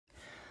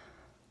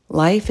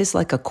Life is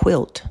like a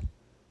quilt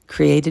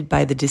created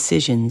by the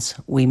decisions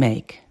we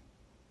make.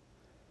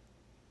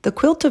 The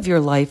quilt of your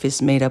life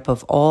is made up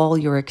of all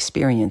your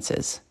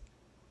experiences.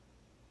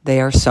 They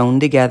are sewn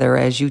together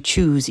as you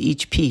choose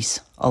each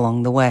piece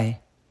along the way.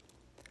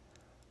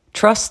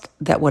 Trust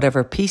that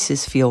whatever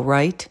pieces feel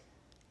right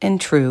and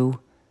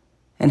true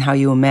and how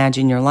you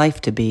imagine your life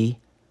to be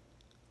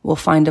will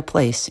find a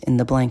place in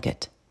the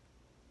blanket.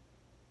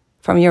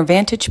 From your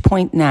vantage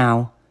point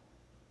now,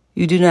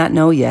 you do not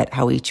know yet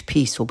how each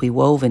piece will be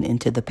woven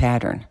into the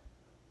pattern.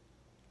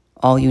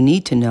 All you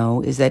need to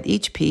know is that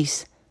each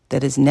piece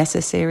that is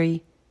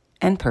necessary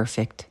and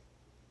perfect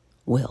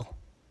will.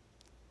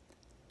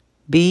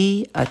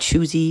 Be a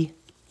choosy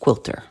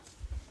quilter.